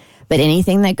prison. But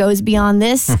anything that goes beyond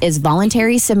this is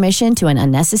voluntary submission to an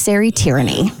unnecessary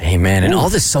tyranny. Amen. And all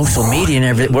this social media and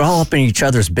everything, we're all up in each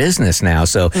other's business now.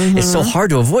 So it's so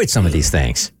hard to avoid some of these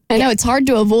things. I know it's hard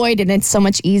to avoid, and it's so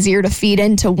much easier to feed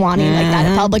into wanting like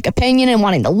that public opinion and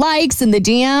wanting the likes and the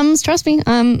DMs. Trust me,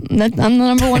 I'm the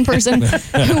number one person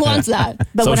who wants that.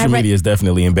 But Social media is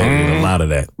definitely embedded in a lot of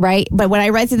that. Right. But when I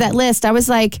read through that list, I was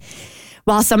like,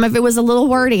 while some of it was a little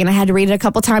wordy and I had to read it a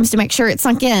couple times to make sure it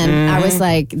sunk in, I was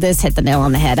like, this hit the nail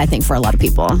on the head, I think, for a lot of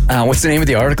people. What's the name of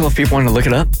the article if people want to look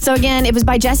it up? So again, it was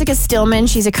by Jessica Stillman.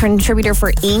 She's a contributor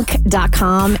for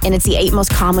Inc.com, and it's the 8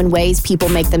 most common ways people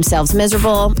make themselves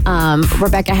miserable.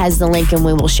 Rebecca has the link, and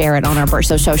we will share it on our Burt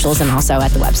Show socials and also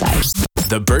at the website.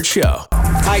 The Burt Show.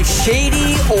 Hi,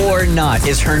 shady or not,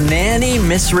 is her nanny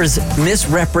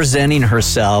misrepresenting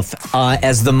herself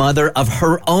as the mother of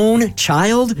her own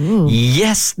child?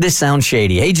 Yes, this sounds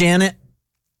shady. Hey, Janet.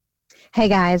 Hey,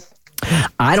 guys.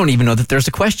 I don't even know that there's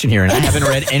a question here, and I haven't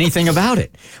read anything about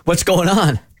it. What's going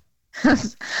on?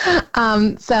 So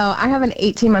I have an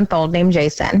 18-month-old named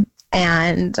Jason,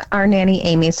 and our nanny,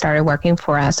 Amy, started working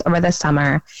for us over the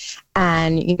summer.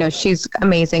 And, you know, she's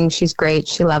amazing. She's great.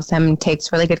 She loves him,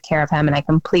 takes really good care of him, and I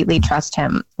completely trust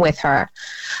him with her.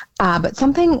 But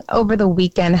something over the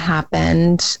weekend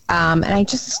happened, and I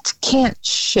just can't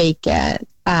shake it.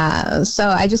 So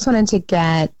I just wanted to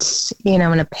get,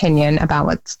 an opinion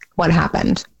about what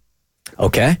happened.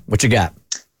 Okay. What you got?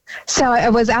 So I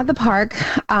was at the park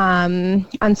on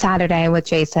Saturday with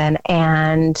Jason,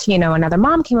 and, another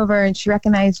mom came over and she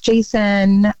recognized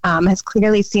Jason, has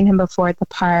clearly seen him before at the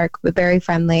park, but very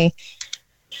friendly.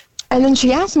 And then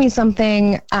she asked me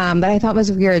something that I thought was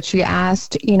weird. She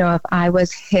asked, if I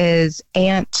was his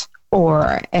aunt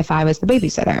or if I was the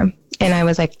babysitter. And I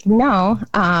was like, no,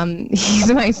 he's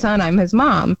my son. I'm his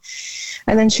mom.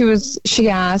 And then she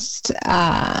asked,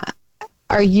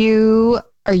 are you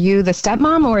the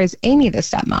stepmom or is Amy the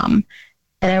stepmom?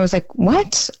 And I was like,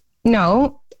 what?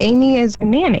 No, Amy is a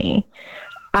nanny.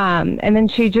 And then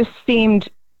she just seemed,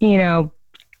 kind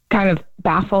of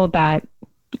baffled that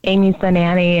Amy's the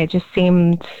nanny. It just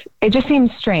seemed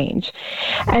strange.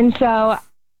 And so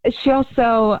she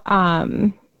also,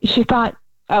 she thought,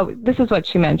 oh, this is what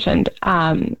she mentioned.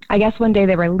 I guess one day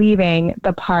they were leaving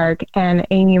the park and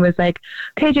Amy was like,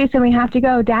 okay, Jason, we have to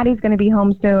go. Daddy's going to be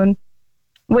home soon.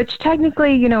 Which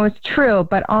technically, is true,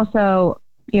 but also,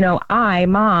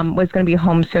 Mom, was going to be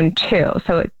home soon too.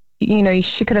 So,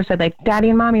 she could have said like, Daddy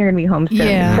and Mommy are going to be home soon.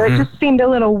 Yeah. So it just seemed a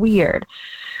little weird.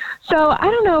 So I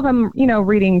don't know if I'm,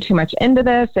 reading too much into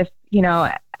this. If,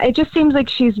 it just seems like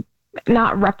she's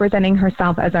not representing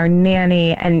herself as our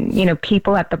nanny, and,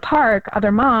 people at the park,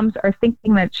 other moms are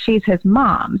thinking that she's his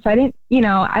mom. So I didn't,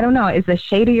 I don't know. Is this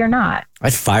shady or not?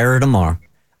 I'd fire her tomorrow.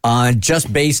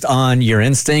 Just based on your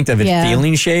instinct of it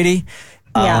feeling shady,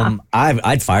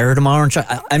 I'd fire her tomorrow.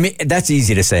 And I mean, that's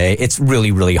easy to say. It's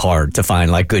really, really hard to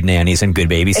find like good nannies and good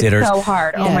babysitters. It's so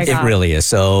hard. Oh my God. It really is.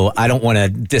 So I don't want to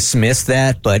dismiss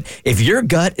that. But if your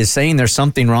gut is saying there's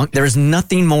something wrong, there's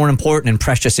nothing more important and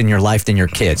precious in your life than your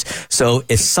kids. So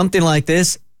if something like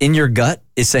this in your gut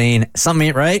is saying something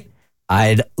ain't right,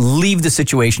 I'd leave the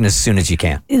situation as soon as you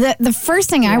can. The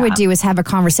first thing I would do is have a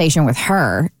conversation with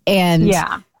her and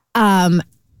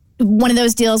one of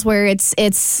those deals where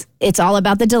it's all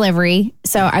about the delivery.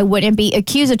 So I wouldn't be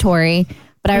accusatory,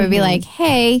 but I would be like,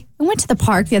 hey, I went to the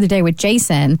park the other day with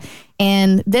Jason,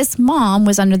 and this mom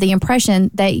was under the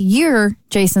impression that you're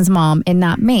Jason's mom and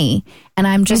not me. And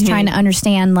I'm just trying to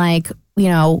understand, like, you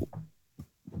know,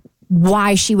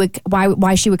 why she would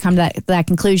come to that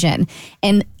conclusion.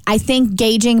 And I think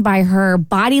gauging by her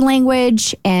body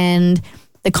language and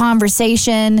the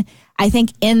conversation, I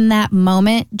think in that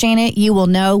moment, Janet, you will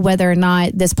know whether or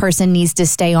not this person needs to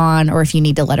stay on or if you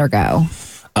need to let her go.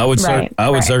 I would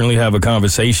certainly have a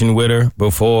conversation with her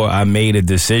before I made a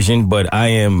decision, but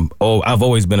I've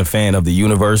always been a fan of the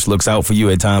universe looks out for you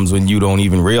at times when you don't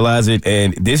even realize it.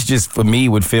 And this just, for me,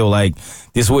 would feel like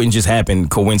this wouldn't just happen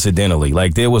coincidentally.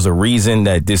 Like there was a reason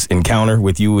that this encounter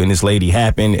with you and this lady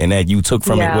happened and that you took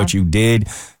from it what you did.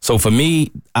 So for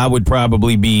me, I would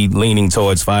probably be leaning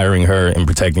towards firing her and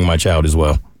protecting my child as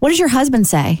well. What does your husband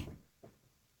say?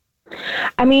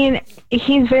 I mean,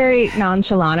 he's very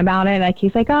nonchalant about it. Like,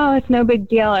 he's like, oh, it's no big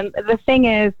deal. And the thing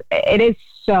is, it is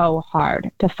so hard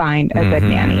to find a good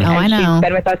nanny. Oh, I know. She's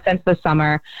been with us since the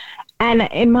summer. And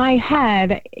in my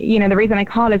head, you know, the reason I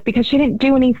called is because she didn't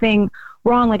do anything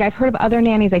wrong. Like, I've heard of other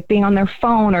nannies, like, being on their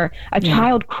phone or a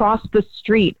child crossed the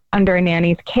street under a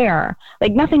nanny's care.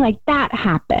 Like, nothing like that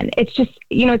happened. It's just,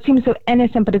 you know, it seems so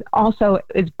innocent, but it also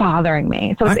is bothering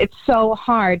me. So it's so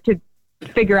hard to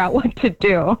figure out what to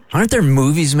do. Aren't there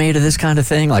movies made of this kind of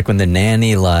thing? Like when the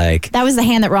nanny, like... That was The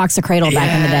Hand That Rocks the Cradle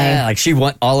back in the day. Yeah,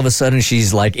 like all of a sudden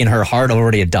she's like in her heart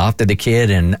already adopted the kid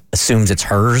and assumes it's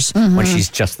hers when she's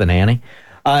just the nanny.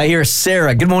 Here's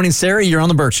Sarah. Good morning, Sarah. You're on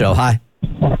the Burt Show. Hi.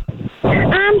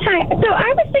 Hi. So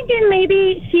I was thinking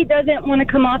maybe she doesn't want to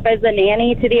come off as a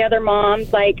nanny to the other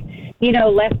moms, like, you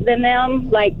know, less than them.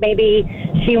 Like maybe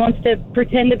she wants to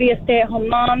pretend to be a stay-at-home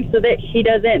mom so that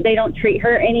they don't treat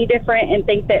her any different and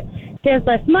think that she has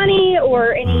less money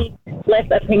or any less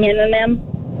opinion than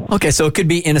them. Okay, so it could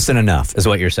be innocent enough, is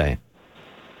what you're saying.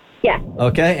 Yeah.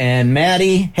 Okay, and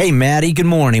Maddie. Hey, Maddie, good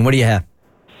morning. What do you have?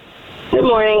 Good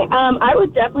morning. I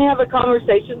would definitely have a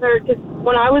conversation with her because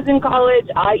when I was in college,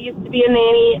 I used to be a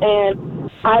nanny, and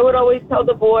I would always tell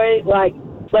the boy, like,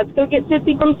 let's go get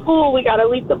Sissy from school. We got to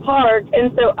leave the park.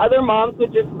 And so other moms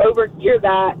would just overhear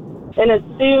that and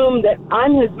assume that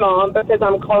I'm his mom because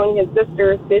I'm calling his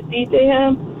sister Sissy to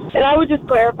him. And I would just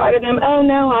clarify to them, oh,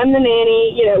 no, I'm the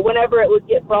nanny, you know, whenever it would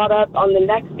get brought up on the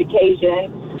next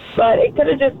occasion. But it could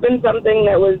have just been something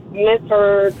that was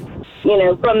misheard, you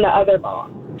know, from the other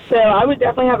mom. So I would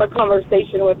definitely have a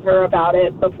conversation with her about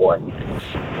it before.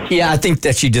 Yeah, I think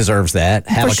that she deserves that.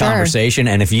 Have a conversation.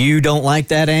 And if you don't like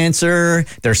that answer,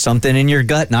 there's something in your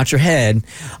gut, not your head,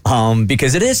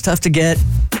 because it is tough to get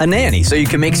a nanny. So you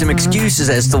can make some excuses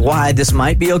as to why this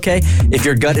might be okay. If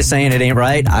your gut is saying it ain't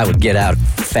right, I would get out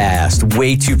fast.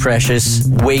 Way too precious.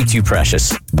 Way too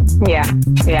precious. Yeah.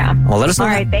 Well, let us know.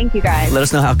 All right, thank you guys. Let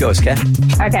us know how it goes, okay?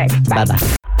 Okay, bye.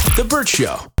 Bye-bye. The Burt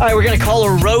Show. All right, we're going to call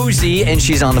her Rosie, and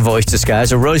she's on The Voice Disguise.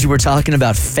 So, Rosie, we're talking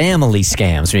about family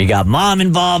scams. Where you got mom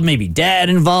involved, maybe dad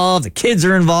involved, the kids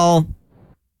are involved.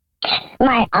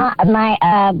 My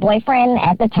boyfriend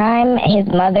at the time, his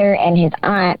mother and his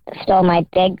aunt stole my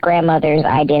dead grandmother's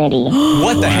identity.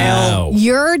 What the hell?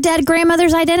 Your dead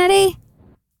grandmother's identity?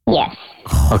 Yes.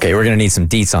 Okay, we're going to need some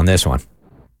deets on this one.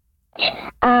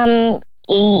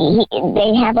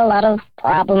 They have a lot of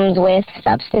problems with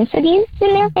substance abuse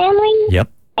in their family. Yep.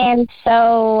 And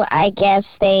so I guess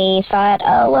they thought,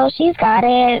 oh, well, she's got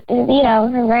it. You know,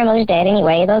 her grandmother's dead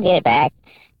anyway. They'll get it back.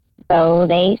 So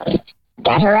they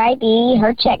got her ID,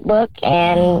 her checkbook,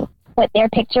 and put their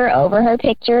picture over her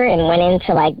picture and went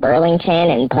into, like,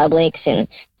 Burlington and Publix and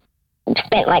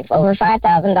spent, like, over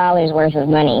 $5,000 worth of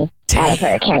money out of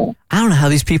her account. I don't know how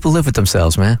these people live with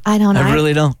themselves, man. I don't know. I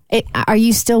really don't. Are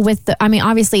you still with I mean,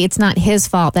 obviously, it's not his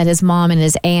fault that his mom and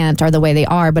his aunt are the way they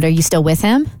are, but are you still with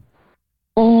him?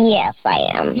 Yes, I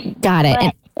am. Got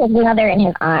it. But his mother and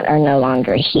his aunt are no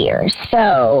longer here,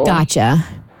 so... Gotcha.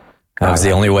 That was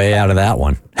the only way out of that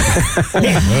one.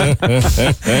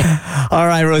 All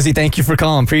right, Rosie, thank you for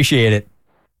calling. Appreciate it.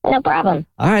 No problem.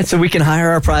 All right, so we can hire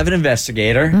our private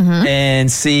investigator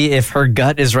and see if her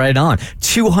gut is right on.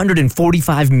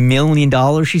 $245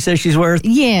 million, she says she's worth?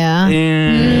 Yeah.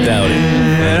 Doubt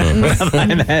it.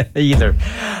 I'm not either.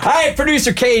 All right,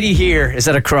 producer Katie here is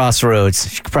at a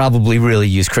crossroads. She could probably really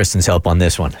use Kristen's help on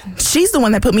this one. She's the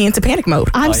one that put me into panic mode.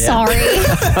 I'm sorry.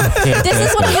 This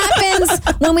is what happens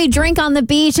when we drink on the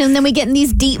beach and then we get in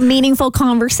these deep, meaningful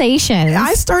conversations.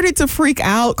 I started to freak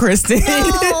out, Kristen.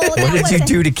 No, what did you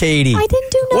do to Katie? I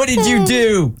didn't do nothing. What did you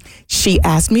do? She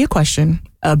asked me a question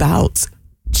about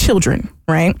children,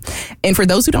 right? And for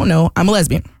those who don't know, I'm a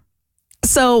lesbian.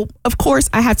 So, of course,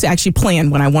 I have to actually plan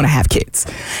when I want to have kids.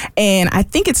 And I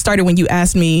think it started when you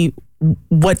asked me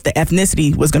what the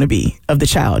ethnicity was going to be of the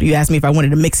child. You asked me if I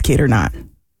wanted a mixed kid or not.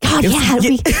 God, yeah.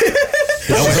 You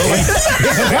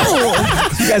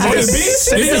guys are just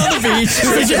sitting on the beach.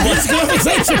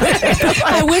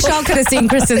 I wish y'all could have seen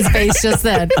Kristen's face just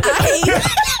then.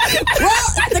 Well,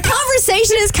 the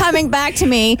conversation is coming back to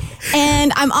me,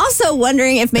 and I'm also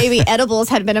wondering if maybe edibles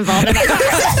had been involved in that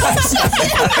conversation.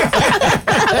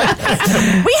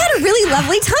 We had a really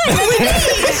lovely time.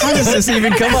 How does this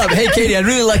even come up? Hey, Katie, I'd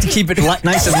really like to keep it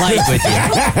nice and light with you.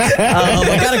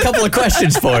 I got a couple of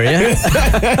questions for you.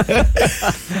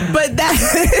 But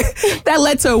that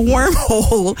led to a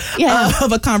wormhole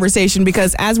of a conversation,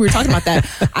 because as we were talking about that,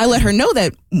 I let her know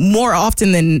that more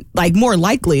often than, like, more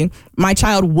likely, my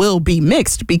child will be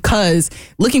mixed, because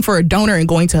looking for a donor and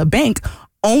going to a bank,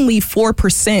 only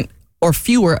 4% or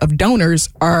fewer of donors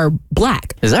are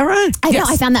black. Is that right? I know.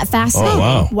 I found that fascinating.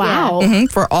 Oh, wow. Mm-hmm,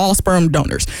 for all sperm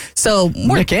donors. So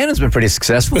Nick Cannon's been pretty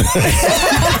successful.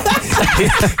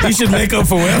 You should make up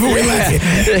for whatever we like.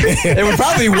 It would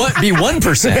probably be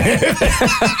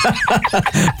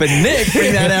 1%. But Nick,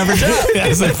 bring that average up.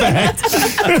 That's a fact.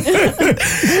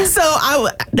 So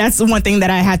that's the one thing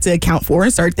that I had to account for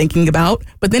and start thinking about.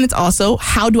 But then it's also,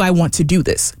 how do I want to do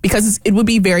this? Because it would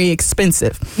be very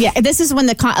expensive. Yeah, this is when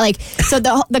the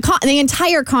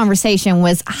entire conversation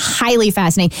was highly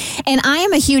fascinating, and I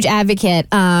am a huge advocate.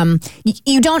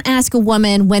 You don't ask a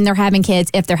woman when they're having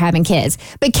kids if they're having kids,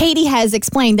 but Katie has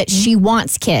explained that she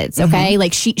wants kids. Okay,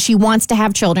 like she wants to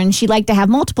have children. She'd like to have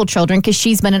multiple children because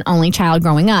she's been an only child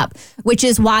growing up, which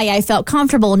is why I felt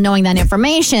comfortable knowing that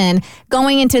information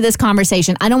going into this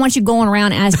conversation. I don't want you going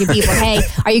around asking people, "Hey,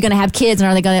 are you going to have kids,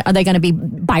 and are they going to be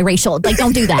biracial?" Like,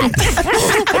 don't do that.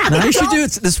 No, you should do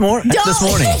it this morning. Go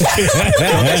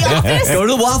to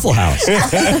the Waffle House.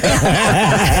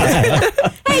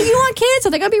 Hey, you want kids?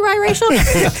 Are they going to be biracial?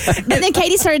 And then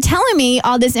Katie started telling me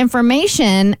all this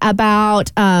information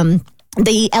about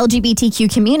the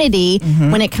LGBTQ community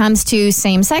when it comes to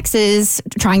same sexes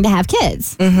trying to have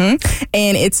kids. And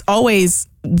it's always,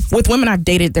 with women I've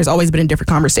dated, there's always been a different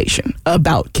conversation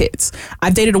about kids.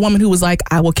 I've dated a woman who was like,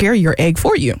 I will carry your egg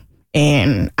for you,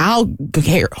 and I'll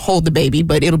hold the baby,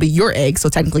 but it'll be your egg. So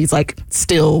technically it's like,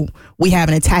 still, we have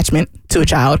an attachment to a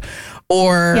child.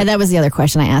 Or yeah, that was the other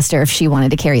question I asked her, if she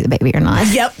wanted to carry the baby or not.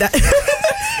 Yep.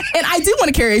 And I do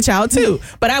want to carry a child too,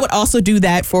 but I would also do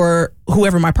that for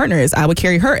whoever my partner is. I would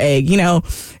carry her egg,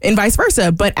 and vice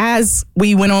versa. But as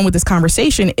we went on with this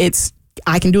conversation,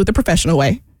 I can do it the professional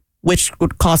way, which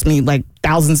would cost me like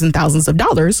thousands and thousands of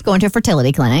dollars. Going to a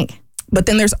fertility clinic. But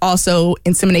then there's also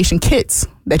insemination kits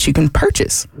that you can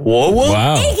purchase. Whoa.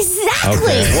 Wow. Exactly.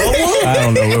 Okay. Whoa. I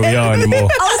don't know where we are anymore.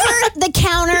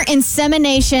 Over-the-counter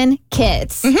insemination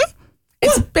kits.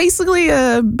 It's basically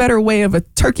a better way of a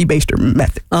turkey baster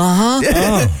method.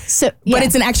 So, But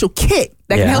it's an actual kit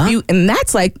that can help you, and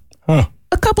that's like a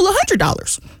couple of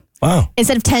 $100s. Wow.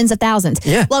 Instead of tens of thousands.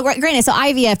 Yeah. Well, granted, so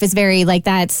IVF is very like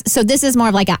that's, so this is more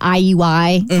of like an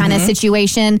IUI kind of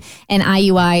situation. And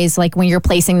IUI is like when you're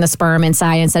placing the sperm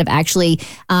inside instead of actually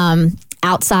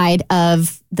outside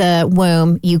of the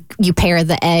womb, you pair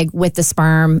the egg with the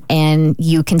sperm and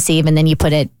you conceive, and then you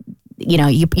put it,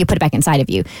 you put it back inside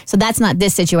of you. So that's not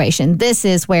this situation. This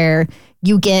is where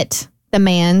you get the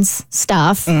man's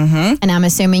stuff, and I'm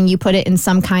assuming you put it in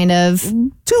some kind of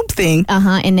tube thing.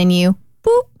 And then you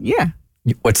boop. Yeah.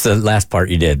 What's the last part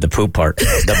you did? The poop part.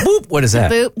 The boop. What is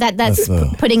that? Boop. That's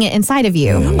putting it inside of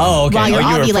you. Oh, okay. While you're you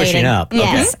were ovulating. pushing up.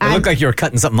 Yes. Okay. It looked like you were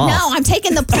cutting something off. No, I'm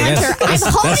taking the plunger. I'm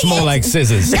holding That's more it. like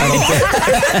scissors.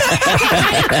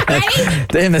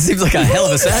 Damn, that seems like a hell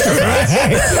of a sacrifice.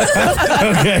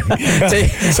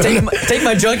 Take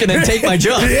my junk and then take my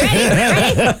junk.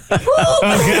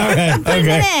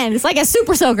 Okay. It's like a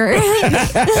super soaker.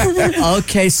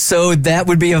 Okay, so that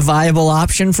would be a viable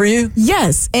option for you?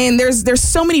 Yes, and there's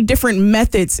so many different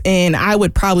methods, and I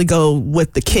would probably go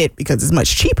with the kit because it's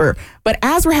much cheaper. But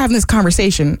as we're having this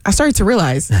conversation, I started to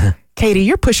realize, Katie,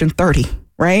 you're pushing 30,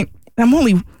 right? I'm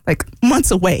only like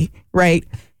months away, right?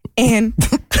 And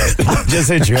just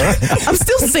hit you. I'm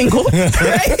still single,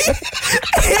 right?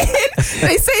 And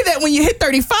they say that when you hit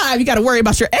 35, you got to worry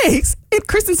about your eggs. And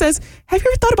Kristen says, "Have you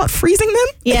ever thought about freezing them?"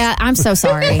 Yeah, I'm so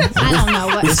sorry. I don't know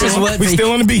what. This is what we're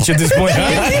still on the beach at this point.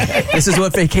 Huh? This is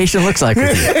what vacation looks like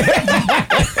with you.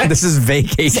 This is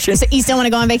vacation. So you still want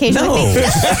to go on vacation with me?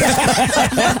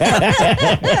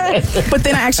 But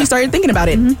then I actually started thinking about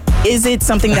it. Is it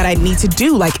something that I need to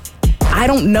do? Like, I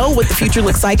don't know what the future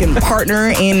looks like and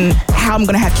partner and how I'm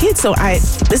going to have kids. So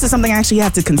this is something I actually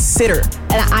have to consider.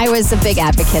 And I was a big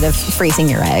advocate of freezing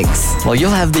your eggs. Well,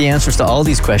 you'll have the answers to all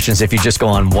these questions if you just go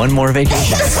on one more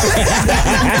vacation.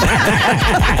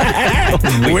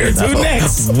 Where to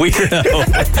next? Weirdo.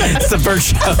 It's The Burt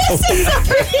Show.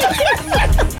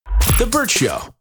 The Burt Show.